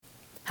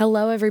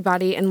Hello,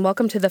 everybody, and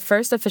welcome to the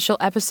first official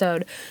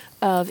episode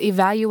of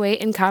Evaluate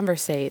and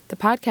Conversate, the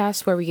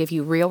podcast where we give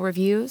you real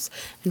reviews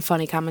and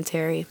funny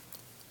commentary.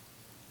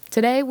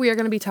 Today, we are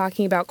going to be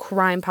talking about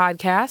crime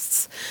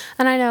podcasts,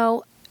 and I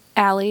know,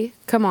 Allie,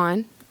 come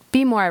on,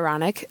 be more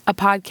ironic, a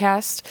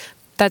podcast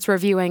that's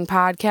reviewing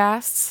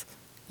podcasts.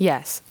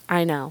 Yes,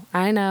 I know,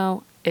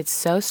 it's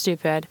so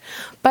stupid,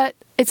 but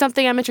it's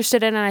something I'm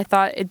interested in, and I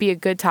thought it'd be a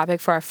good topic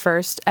for our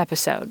first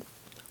episode.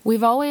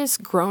 We've always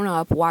grown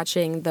up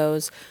watching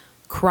those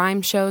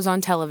crime shows on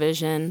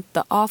television,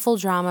 the awful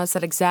dramas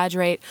that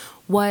exaggerate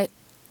what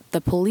the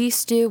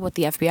police do, what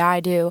the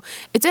FBI do.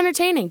 It's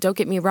entertaining, don't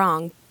get me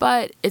wrong,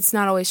 but it's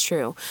not always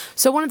true.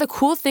 So one of the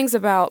cool things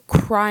about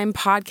crime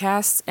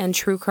podcasts and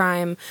true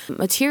crime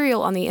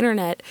material on the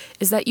internet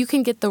is that you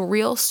can get the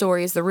real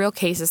stories, the real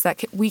cases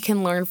that we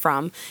can learn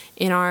from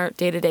in our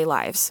day-to-day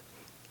lives.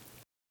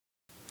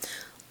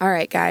 All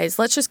right, guys,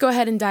 let's just go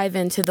ahead and dive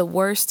into the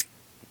worst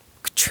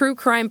true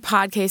crime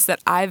podcast that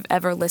I've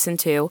ever listened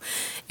to.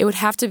 It would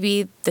have to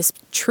be this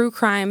true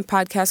crime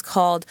podcast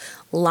called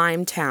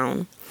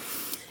Limetown.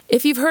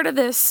 If you've heard of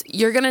this,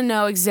 you're going to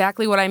know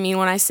exactly what I mean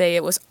when I say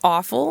it was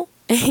awful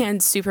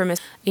and super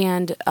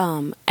and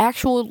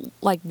actual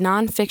like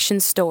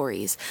nonfiction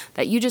stories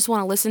that you just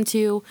want to listen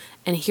to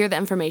and hear the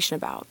information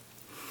about.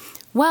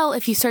 Well,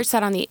 if you search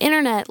that on the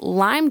internet,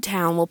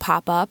 Limetown will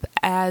pop up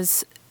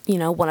as,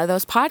 one of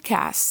those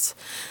podcasts.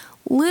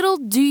 Little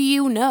do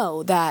you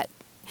know that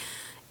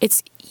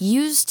it's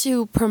used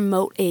to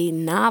promote a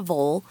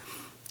novel,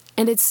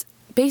 and it's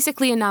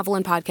basically a novel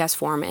in podcast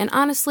form. And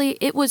honestly,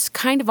 it was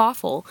kind of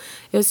awful.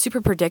 It was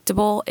super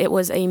predictable. It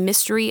was a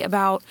mystery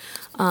about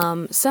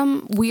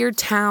some weird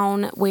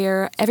town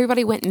where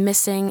everybody went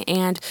missing,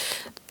 and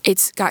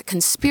it's got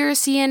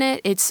conspiracy in it.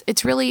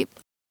 It's really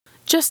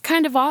just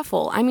kind of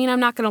awful. I mean,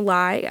 I'm not going to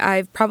lie.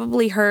 I've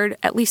probably heard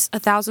at least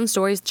 1,000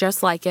 stories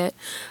just like it.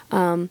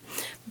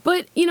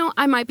 But,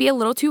 I might be a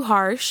little too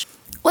harsh.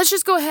 Let's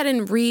just go ahead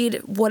and read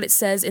what it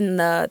says in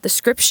the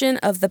description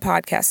of the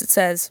podcast. It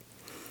says,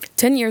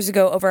 10 years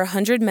ago, over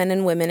 100 men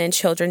and women and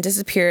children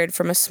disappeared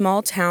from a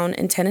small town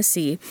in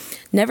Tennessee,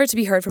 never to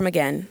be heard from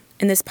again.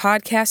 In this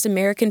podcast,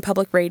 American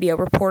Public Radio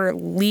reporter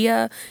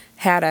Leah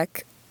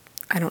Haddock,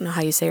 I don't know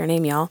how you say her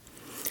name, y'all.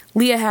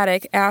 Leah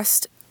Haddock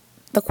asked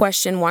the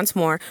question once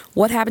more,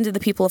 what happened to the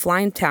people of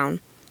Limetown?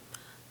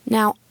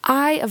 Now,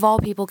 I, of all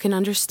people, can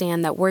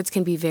understand that words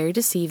can be very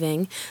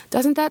deceiving.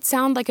 Doesn't that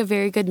sound like a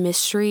very good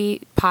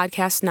mystery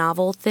podcast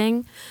novel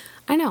thing?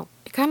 I know,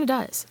 it kind of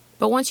does.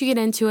 But once you get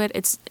into it,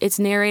 it's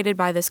narrated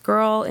by this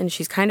girl, and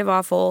she's kind of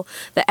awful.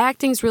 The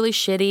acting's really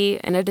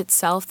shitty in it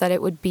itself, that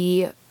it would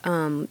be,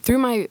 through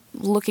my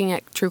looking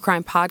at true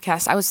crime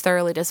podcasts, I was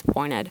thoroughly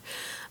disappointed.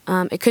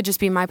 It could just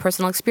be my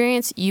personal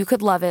experience. You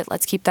could love it.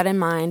 Let's keep that in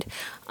mind.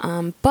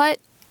 But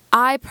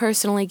I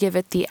personally give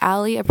it the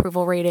Allie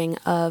approval rating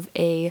of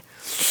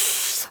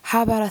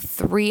how about a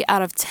 3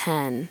 out of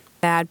 10?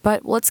 Bad,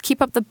 but let's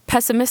keep up the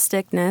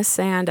pessimisticness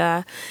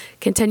and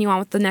continue on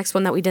with the next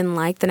one that we didn't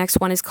like. The next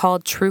one is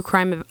called True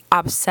Crime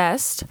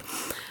Obsessed,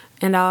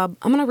 and I'm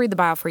going to read the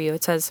bio for you.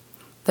 It says,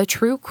 the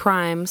true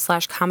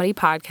crime/comedy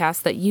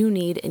podcast that you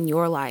need in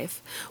your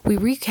life. We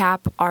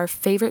recap our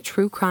favorite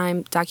true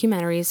crime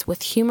documentaries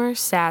with humor,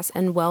 sass,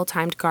 and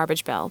well-timed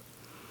garbage bell.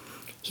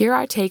 Hear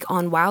our take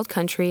on Wild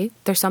Country,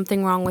 There's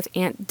Something Wrong with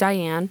Aunt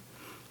Diane,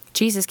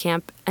 Jesus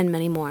Camp, and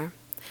many more.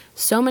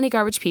 So many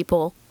garbage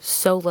people,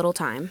 so little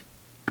time.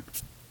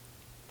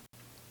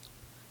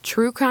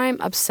 True Crime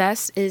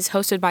Obsessed is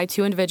hosted by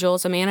two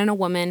individuals, a man and a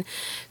woman,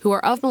 who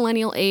are of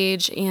millennial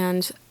age,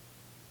 and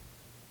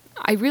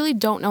I really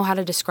don't know how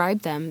to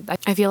describe them.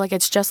 I feel like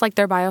it's just like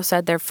their bio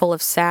said, they're full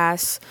of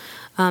sass,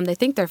 they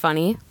think they're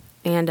funny,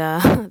 and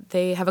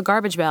they have a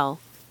garbage bell.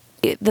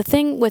 The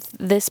thing with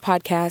this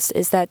podcast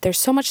is that there's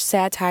so much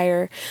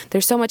satire,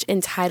 there's so much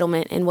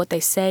entitlement in what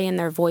they say in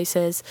their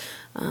voices,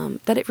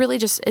 that it really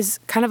just is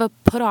kind of a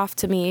put off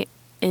to me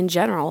in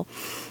general.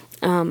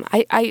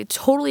 I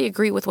totally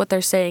agree with what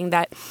they're saying,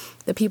 that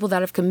the people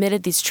that have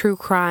committed these true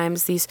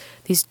crimes, these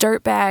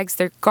dirtbags,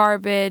 they're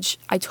garbage.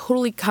 I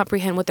totally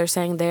comprehend what they're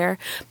saying there,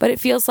 but it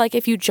feels like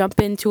if you jump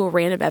into a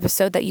random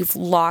episode that you've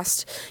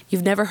lost,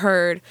 you've never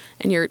heard,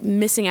 and you're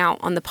missing out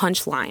on the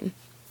punchline.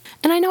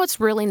 And I know it's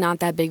really not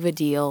that big of a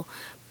deal,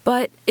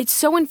 but it's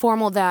so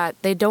informal that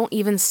they don't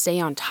even stay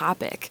on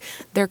topic.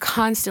 They're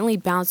constantly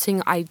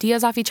bouncing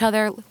ideas off each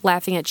other,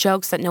 laughing at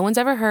jokes that no one's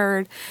ever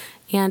heard,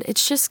 and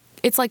it's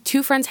like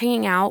two friends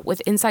hanging out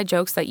with inside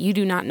jokes that you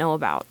do not know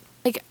about.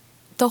 Like,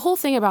 the whole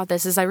thing about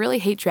this is I really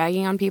hate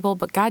dragging on people,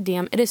 but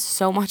goddamn, it is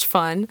so much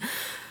fun.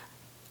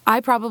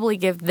 I probably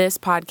give this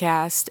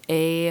podcast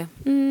a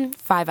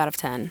 5 out of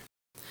 10.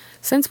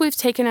 Since we've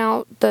taken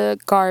out the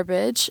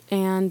garbage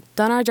and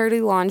done our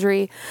dirty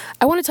laundry,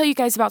 I want to tell you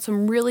guys about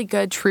some really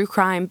good true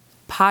crime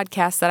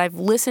podcasts that I've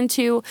listened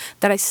to,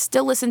 that I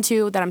still listen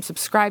to, that I'm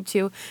subscribed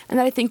to, and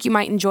that I think you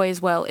might enjoy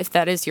as well if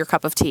that is your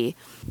cup of tea.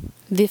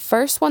 The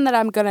first one that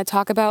I'm going to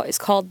talk about is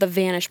called The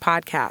Vanish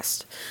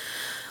Podcast.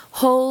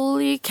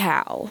 Holy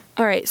cow.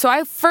 All right, so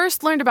I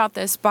first learned about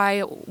this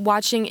by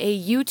watching a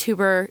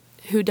YouTuber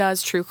who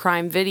does true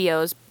crime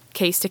videos,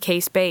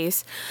 case-to-case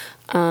base,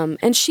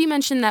 and she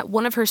mentioned that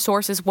one of her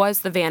sources was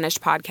the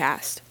Vanished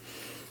podcast.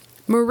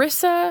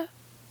 Marissa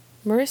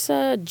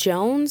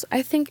Jones,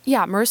 I think.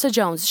 Yeah, Marissa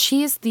Jones.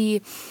 She is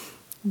the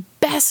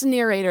best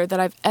narrator that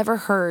I've ever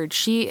heard.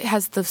 She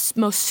has the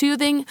most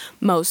soothing,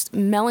 most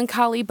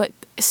melancholy, but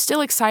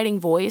still exciting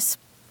voice.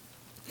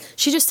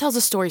 She just tells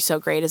a story so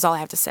great, is all I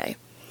have to say.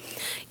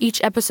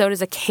 Each episode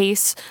is a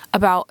case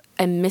about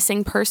a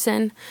missing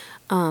person.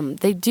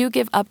 They do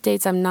give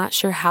updates. I'm not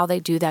sure how they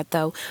do that,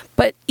 though.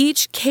 But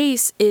each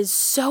case is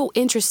so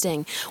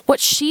interesting. What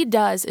she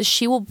does is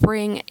she will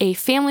bring a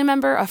family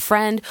member, a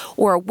friend,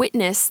 or a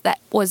witness that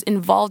was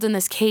involved in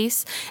this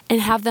case and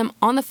have them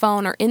on the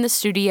phone or in the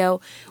studio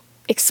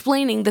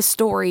explaining the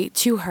story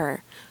to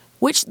her,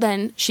 which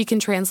then she can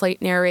translate,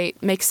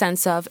 narrate, make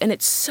sense of, and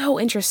it's so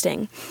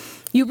interesting.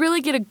 You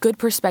really get a good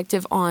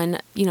perspective on,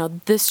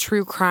 this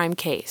true crime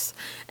case.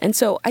 And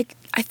so I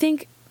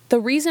think the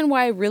reason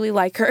why I really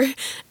like her,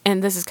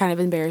 and this is kind of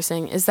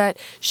embarrassing, is that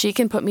she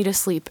can put me to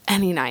sleep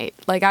any night.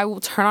 Like, I will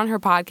turn on her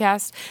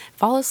podcast,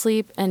 fall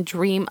asleep, and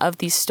dream of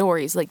these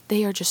stories. Like,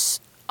 they are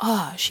just,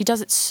 she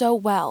does it so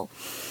well.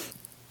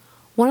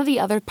 One of the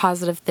other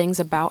positive things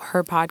about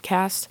her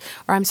podcast,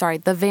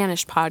 the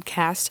Vanished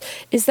podcast,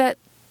 is that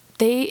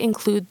they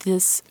include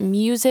this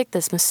music,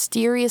 this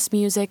mysterious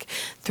music,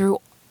 through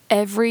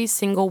every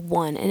single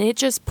one, and it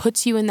just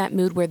puts you in that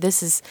mood where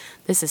this is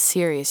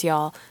serious,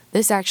 y'all.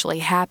 This actually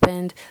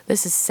happened.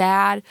 This is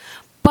sad,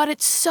 but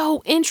it's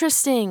so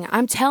interesting.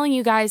 I'm telling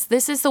you guys,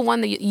 this is the one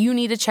that you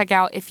need to check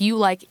out if you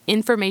like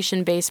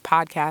information-based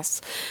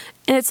podcasts.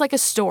 And it's like a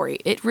story.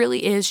 It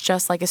really is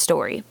just like a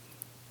story.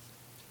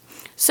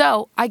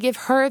 So I give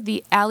her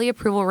the Allie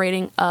approval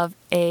rating of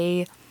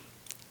a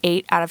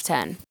 8 out of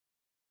 10.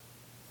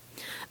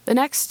 The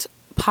next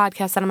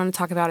podcast that I'm going to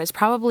talk about is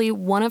probably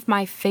one of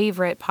my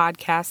favorite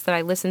podcasts that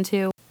I listen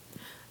to.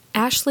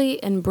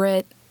 Ashley and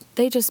Britt,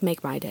 they just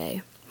make my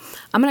day.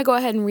 I'm going to go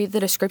ahead and read the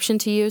description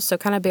to you, so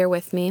kind of bear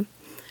with me.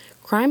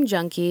 Crime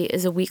Junkie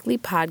is a weekly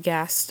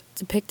podcast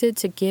depicted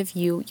to give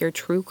you your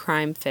true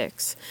crime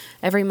fix.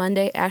 Every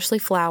Monday, Ashley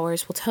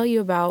Flowers will tell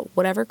you about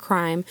whatever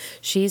crime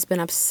she's been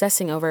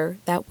obsessing over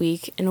that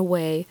week in a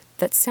way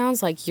that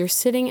sounds like you're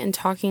sitting and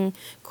talking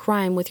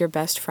crime with your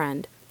best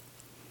friend.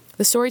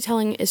 The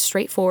storytelling is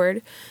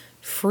straightforward,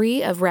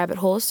 free of rabbit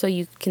holes, so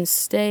you can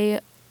stay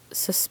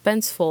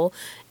suspenseful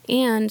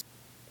and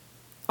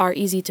are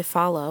easy to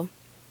follow.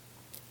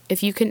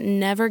 If you can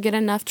never get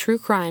enough true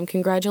crime,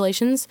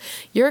 congratulations,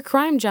 you're a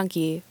crime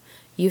junkie.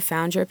 You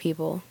found your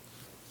people.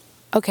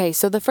 Okay,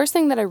 so the first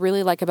thing that I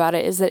really like about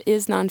it is that it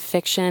is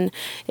nonfiction.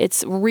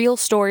 It's real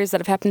stories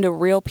that have happened to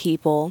real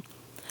people.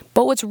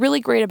 But what's really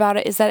great about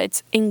it is that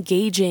it's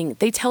engaging.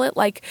 They tell it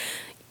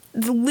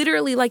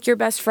literally like your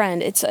best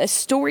friend. It's a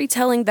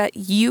storytelling that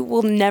you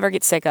will never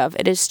get sick of.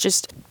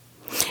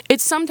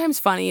 It's sometimes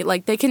funny,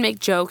 like they can make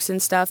jokes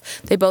and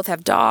stuff. They both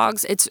have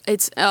dogs.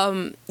 It's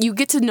you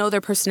get to know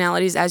their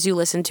personalities as you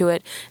listen to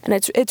it, and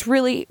it's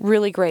really,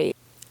 really great.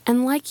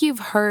 And like you've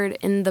heard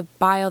in the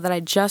bio that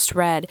I just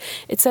read,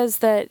 it says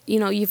that,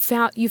 you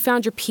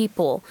found your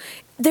people.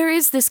 There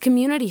is this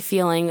community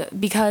feeling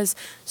because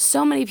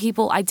so many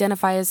people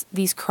identify as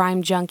these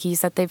crime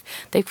junkies that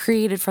they've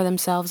created for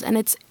themselves, and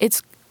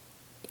it's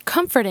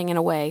comforting in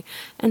a way.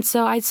 And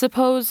so I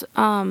suppose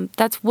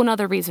that's one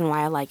other reason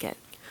why I like it.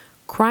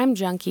 Crime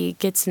Junkie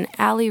gets an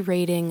Allie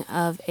rating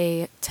of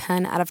a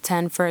 10 out of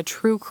 10 for a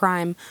true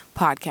crime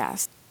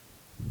podcast.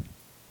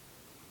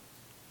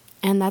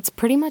 And that's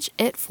pretty much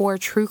it for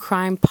true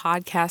crime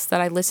podcasts that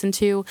I've listened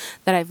to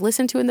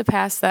in the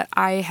past that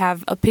I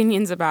have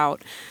opinions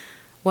about.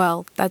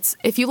 Well,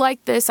 if you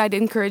like this, I'd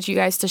encourage you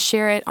guys to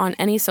share it on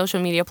any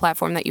social media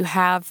platform that you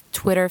have,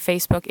 Twitter,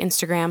 Facebook,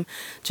 Instagram,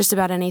 just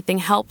about anything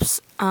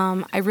helps.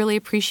 I really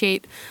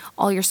appreciate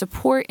all your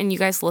support and you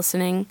guys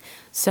listening.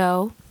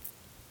 So,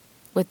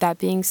 with that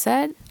being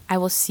said, I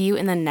will see you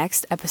in the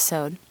next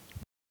episode.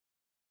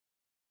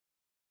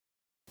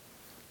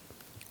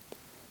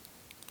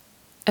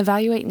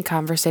 Evaluate and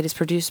Conversate is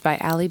produced by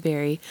Allie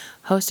Berry,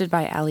 hosted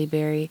by Allie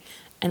Berry,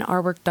 and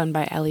artwork done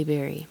by Allie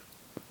Berry.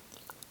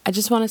 I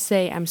just want to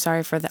say I'm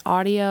sorry for the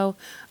audio.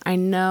 I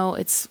know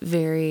it's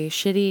very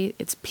shitty.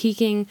 It's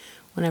peaking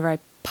whenever I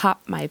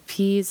pop my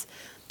peas.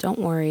 Don't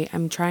worry,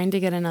 I'm trying to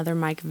get another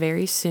mic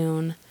very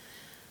soon.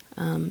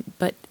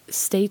 But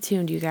stay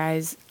tuned, you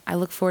guys. I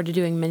look forward to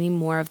doing many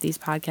more of these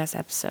podcast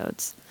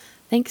episodes.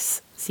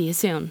 Thanks. See you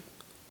soon.